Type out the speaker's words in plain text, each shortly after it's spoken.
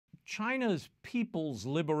China's People's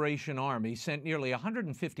Liberation Army sent nearly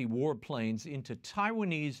 150 warplanes into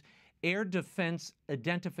Taiwanese Air Defense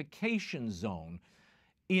Identification Zone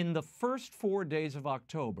in the first 4 days of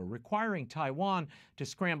October, requiring Taiwan to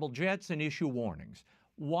scramble jets and issue warnings.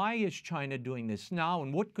 Why is China doing this now,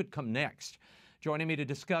 and what could come next? Joining me to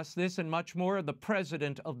discuss this and much more, the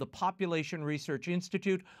president of the Population Research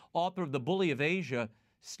Institute, author of The Bully of Asia,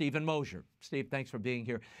 Stephen Mosher. Steve, thanks for being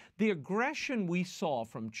here. The aggression we saw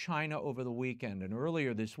from China over the weekend and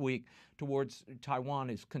earlier this week towards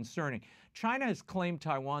Taiwan is concerning. China has claimed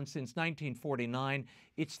Taiwan since 1949.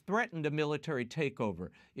 It's threatened a military takeover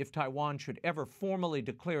if Taiwan should ever formally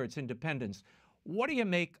declare its independence. What do you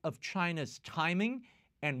make of China's timing,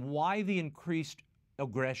 and why the increased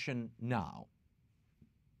aggression now?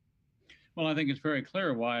 Well, I think it's very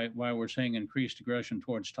clear why we're seeing increased aggression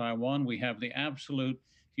towards Taiwan. We have the absolute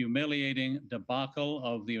humiliating debacle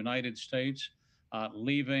of the United States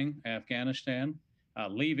leaving Afghanistan,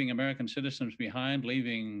 leaving American citizens behind,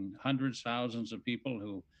 leaving hundreds, thousands of people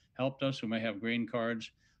who helped us, who may have green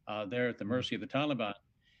cards, there at the mercy of the Taliban.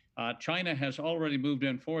 China has already moved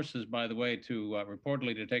in forces, by the way, to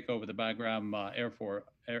reportedly to take over the Bagram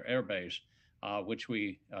Air Base, which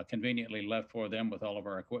we conveniently left for them with all of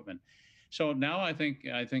our equipment. So now I think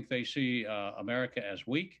they see America as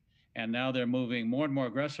weak, and now they're moving more and more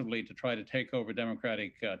aggressively to try to take over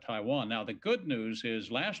democratic Taiwan. Now, the good news is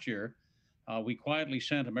last year, we quietly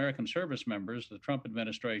sent American service members. The Trump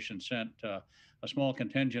administration sent a small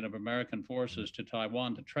contingent of American forces to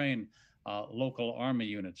Taiwan to train local army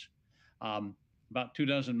units. About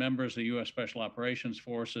 24 members of the U.S. Special Operations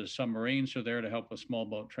Forces, some Marines are there to help with small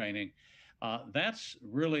boat training. That's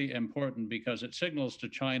really important because it signals to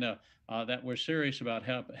China that we're serious about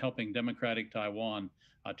helping democratic Taiwan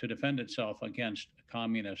to defend itself against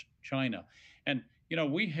communist China. And, you know,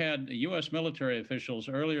 we had U.S. military officials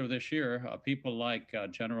earlier this year, people like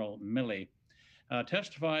General Milley,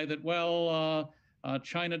 testify that, well,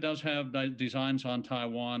 China does have designs on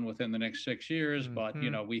Taiwan within the next 6 years, but,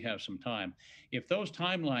 you know, we have some time. If those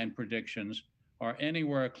timeline predictions are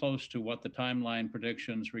anywhere close to what the timeline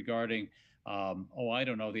predictions regarding I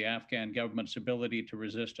don't know, the Afghan government's ability to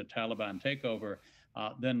resist a Taliban takeover,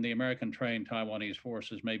 then the American-trained Taiwanese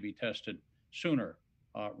forces may be tested sooner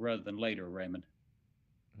rather than later, Raymond.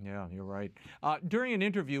 Yeah, you're right. During an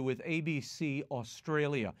interview with ABC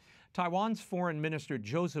Australia, Taiwan's Foreign Minister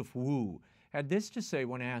Joseph Wu had this to say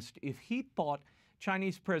when asked if he thought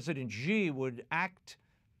Chinese President Xi would act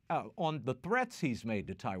on the threats he's made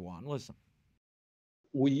to Taiwan. Listen.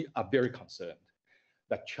 We are very concerned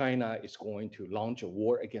that China is going to launch a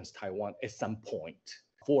war against Taiwan at some point.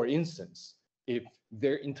 For instance, if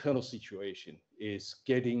their internal situation is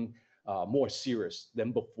getting more serious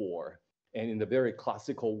than before, and in the very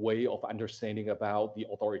classical way of understanding about the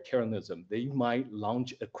authoritarianism, they might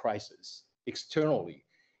launch a crisis externally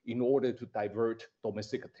in order to divert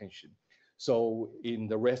domestic attention. So in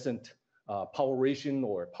the recent power ration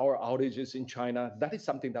or power outages in China, that is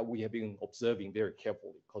something that we have been observing very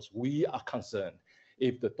carefully because we are concerned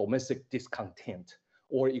if the domestic discontent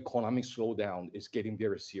or economic slowdown is getting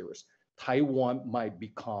very serious, Taiwan might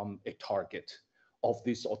become a target of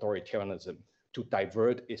this authoritarianism to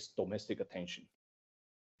divert its domestic attention.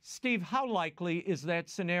 Steve, how likely is that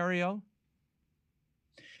scenario?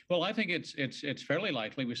 Well, I think it's fairly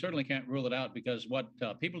likely. We certainly can't rule it out because what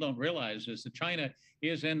people don't realize is that China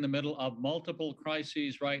is in the middle of multiple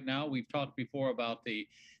crises right now. We've talked before about the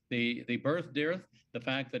birth dearth, the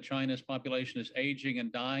fact that China's population is aging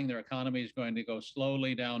and dying. Their economy is going to go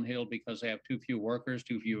slowly downhill because they have too few workers,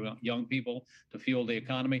 too few young people to fuel the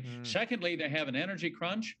economy. Secondly, they have an energy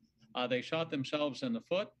crunch. They shot themselves in the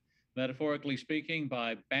foot, metaphorically speaking,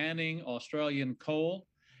 by banning Australian coal.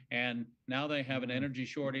 And now they have an energy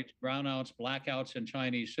shortage, brownouts, blackouts in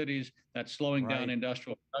Chinese cities that's slowing down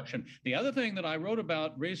industrial production. The other thing that I wrote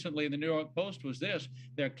about recently in the New York Post was this: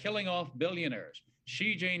 they're killing off billionaires.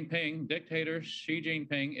 Xi Jinping, dictator Xi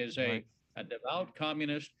Jinping, is a devout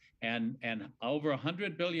communist, and over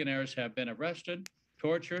 100 billionaires have been arrested,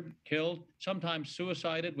 tortured, killed, sometimes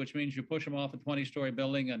suicided, which means you push them off a 20-story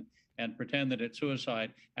building and pretend that it's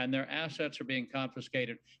suicide, and their assets are being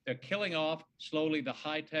confiscated. They're killing off slowly the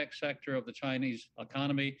high-tech sector of the Chinese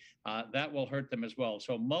economy. That will hurt them as well.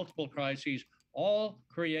 So multiple crises, all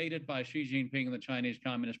created by Xi Jinping and the Chinese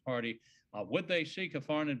Communist Party. Would they seek a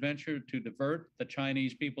foreign adventure to divert the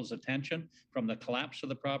Chinese people's attention from the collapse of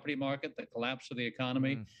the property market, the collapse of the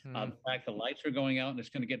economy, the fact the lights are going out and it's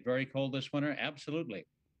going to get very cold this winter? Absolutely.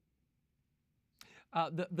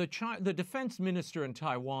 The defense minister in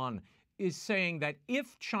Taiwan is saying that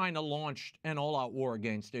if China launched an all-out war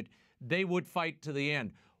against it, they would fight to the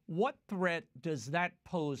end. What threat does that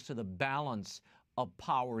pose to the balance of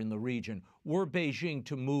power in the region were Beijing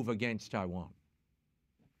to move against Taiwan?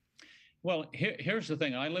 Well, here's the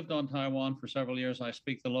thing. I lived on Taiwan for several years. I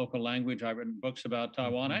speak the local language. I've written books about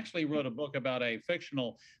Taiwan. I actually wrote a book about a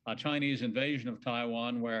fictional Chinese invasion of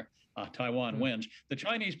Taiwan where Taiwan wins. The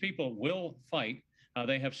Chinese people will fight.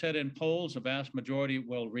 They have said in polls a vast majority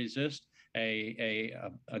will resist a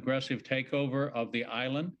aggressive takeover of the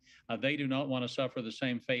island. They do not want to suffer the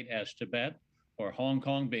same fate as Tibet or Hong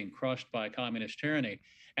Kong being crushed by communist tyranny.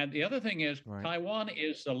 And the other thing is, Taiwan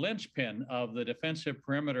is the linchpin of the defensive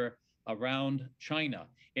perimeter around China.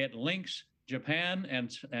 It links Japan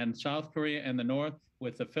and South Korea in the north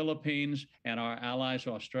with the Philippines and our allies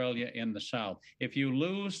Australia in the south. If you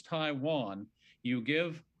lose Taiwan, you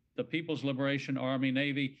give the People's Liberation Army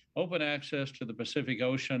Navy open access to the Pacific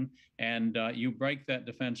Ocean, and you break that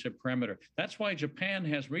defensive perimeter. That's why Japan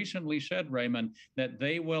has recently said, Raymond, that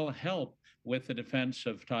they will help with the defense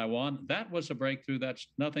of Taiwan. That was a breakthrough. That's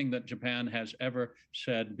nothing that Japan has ever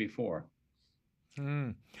said before.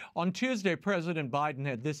 On Tuesday, President Biden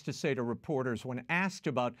had this to say to reporters when asked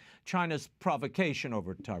about China's provocation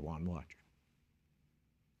over Taiwan. Watch.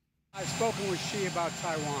 I've spoken with Xi about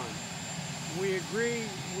Taiwan. We agree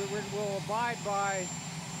we'll abide by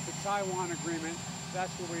the Taiwan agreement.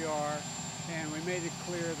 That's where we are. And we made it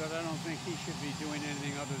clear that I don't think he should be doing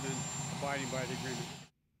anything other than abiding by the agreement.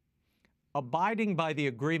 Abiding by the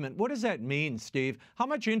agreement. What does that mean, Steve? How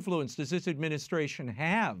much influence does this administration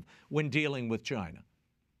have when dealing with China?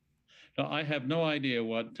 No, I have no idea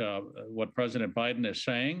what President Biden is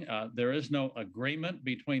saying. There is no agreement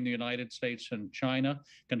between the United States and China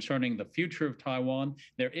concerning the future of Taiwan.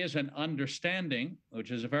 There is an understanding,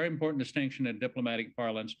 which is a very important distinction in diplomatic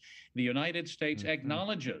parlance. The United States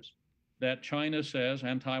acknowledges that China says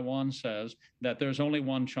and Taiwan says that there's only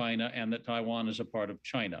one China and that Taiwan is a part of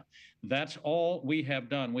China. That's all we have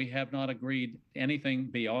done. We have not agreed anything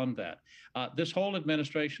beyond that. This whole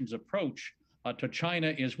administration's approach to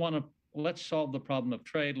China is one of, let's solve the problem of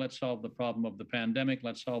trade, let's solve the problem of the pandemic,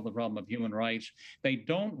 let's solve the problem of human rights. They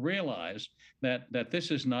don't realize that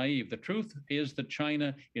this is naive. The truth is that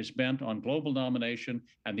China is bent on global domination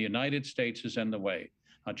and the United States is in the way.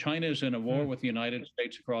 China is in a war with the United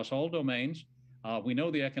States across all domains. We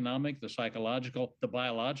know the economic, the psychological, the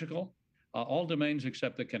biological, all domains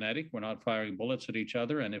except the kinetic. We're not firing bullets at each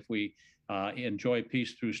other. And if we enjoy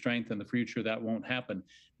peace through strength in the future, that won't happen.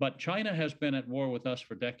 But China has been at war with us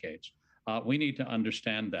for decades. We need to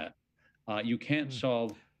understand that. You can't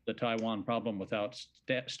solve the Taiwan problem without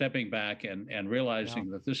stepping back and realizing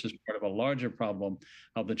that this is part of a larger problem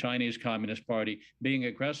of the Chinese Communist Party being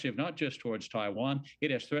aggressive, not just towards Taiwan. It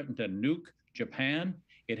has threatened to nuke Japan.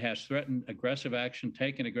 It has threatened aggressive action,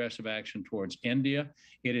 taken aggressive action towards India.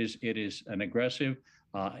 It is an aggressive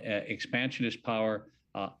expansionist power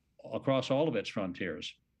across all of its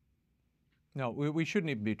frontiers. No, we shouldn't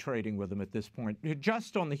even be trading with them at this point.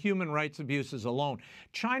 Just on the human rights abuses alone,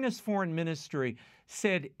 China's foreign ministry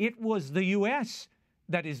said it was the U.S.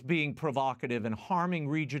 that is being provocative and harming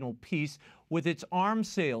regional peace with its arms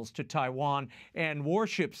sales to Taiwan and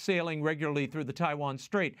warships sailing regularly through the Taiwan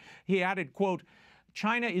Strait. He added, quote,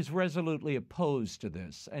 China is resolutely opposed to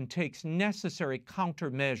this and takes necessary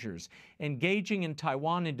countermeasures. Engaging in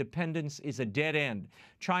Taiwan independence is a dead end.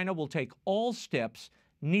 China will take all steps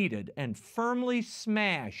needed and firmly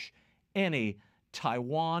smash any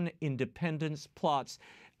Taiwan independence plots.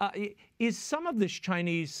 Is some of this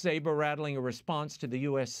Chinese saber-rattling a response to the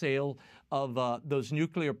U.S. sale of those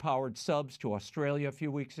nuclear-powered subs to Australia a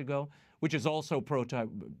few weeks ago, which is also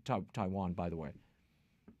pro-Taiwan, by the way?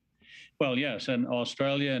 Well, yes, and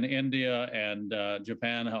Australia and India and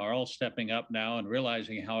Japan are all stepping up now and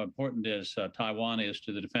realizing how important Taiwan is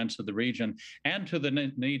to the defense of the region and to the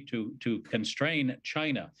need to constrain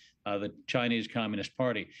China, the Chinese Communist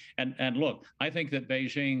Party. And look, I think that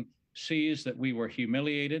Beijing sees that we were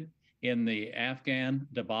humiliated in the Afghan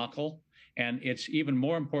debacle, and it's even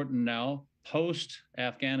more important now,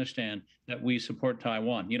 post-Afghanistan, that we support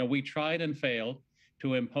Taiwan. You know, we tried and failed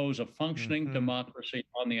to impose a functioning democracy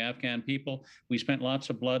on the Afghan people. We spent lots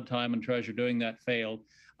of blood, time, and treasure doing that, failed.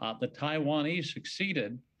 The Taiwanese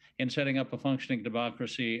succeeded in setting up a functioning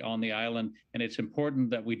democracy on the island, and it's important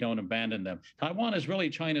that we don't abandon them. Taiwan is really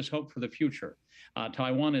China's hope for the future.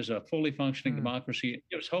 Taiwan is a fully functioning democracy. It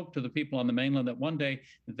gives hope to the people on the mainland that one day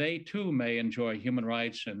they too may enjoy human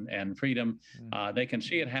rights and freedom. They can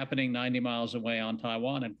see it happening 90 miles away on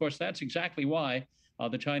Taiwan. And of course, that's exactly why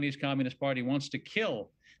the Chinese Communist Party wants to kill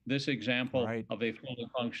this example of a fully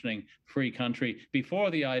functioning free country before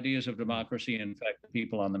the ideas of democracy infect the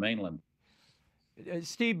people on the mainland.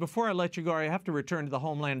 Steve, before I let you go, I have to return to the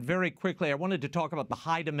homeland very quickly. I wanted to talk about the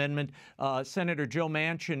Hyde Amendment. Senator Joe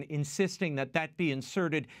Manchin insisting that that be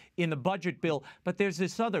inserted in the budget bill. But there's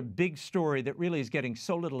this other big story that really is getting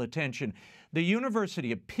so little attention. The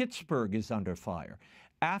University of Pittsburgh is under fire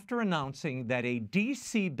after announcing that a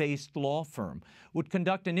D.C.-based law firm would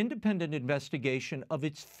conduct an independent investigation of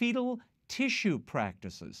its fetal tissue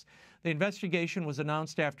practices. The investigation was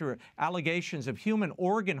announced after allegations of human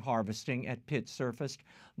organ harvesting at Pitt surfaced.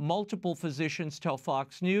 Multiple physicians tell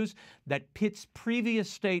Fox News that Pitt's previous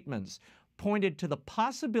statements pointed to the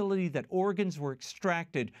possibility that organs were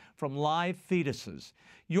extracted from live fetuses.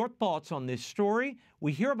 Your thoughts on this story?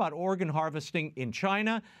 We hear about organ harvesting in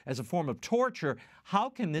China as a form of torture. How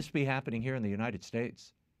can this be happening here in the United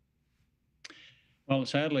States? Well,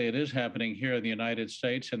 sadly, it is happening here in the United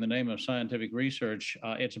States in the name of scientific research.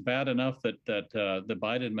 It's bad enough that the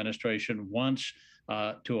Biden administration wants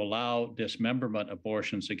to allow dismemberment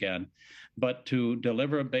abortions again, but to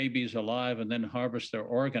deliver babies alive and then harvest their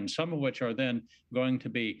organs, some of which are then going to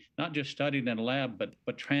be not just studied in a lab,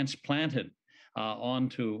 but transplanted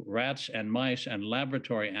onto rats and mice and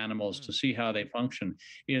laboratory animals to see how they function,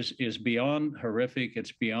 is beyond horrific.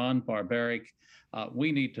 It's beyond barbaric.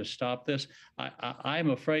 We need to stop this. I'm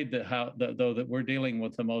afraid that we're dealing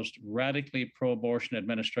with the most radically pro-abortion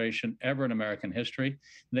administration ever in American history.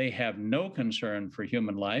 They have no concern for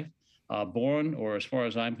human life, born or, as far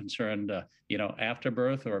as I'm concerned, after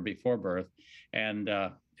birth or before birth. And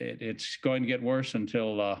it's going to get worse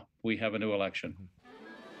until we have a new election.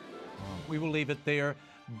 We will leave it there.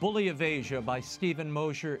 Bully of Asia by Stephen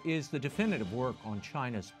Mosher is the definitive work on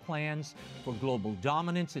China's plans for global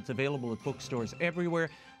dominance. It's available at bookstores everywhere.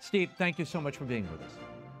 Steve, thank you so much for being with us.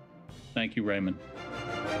 Thank you, Raymond.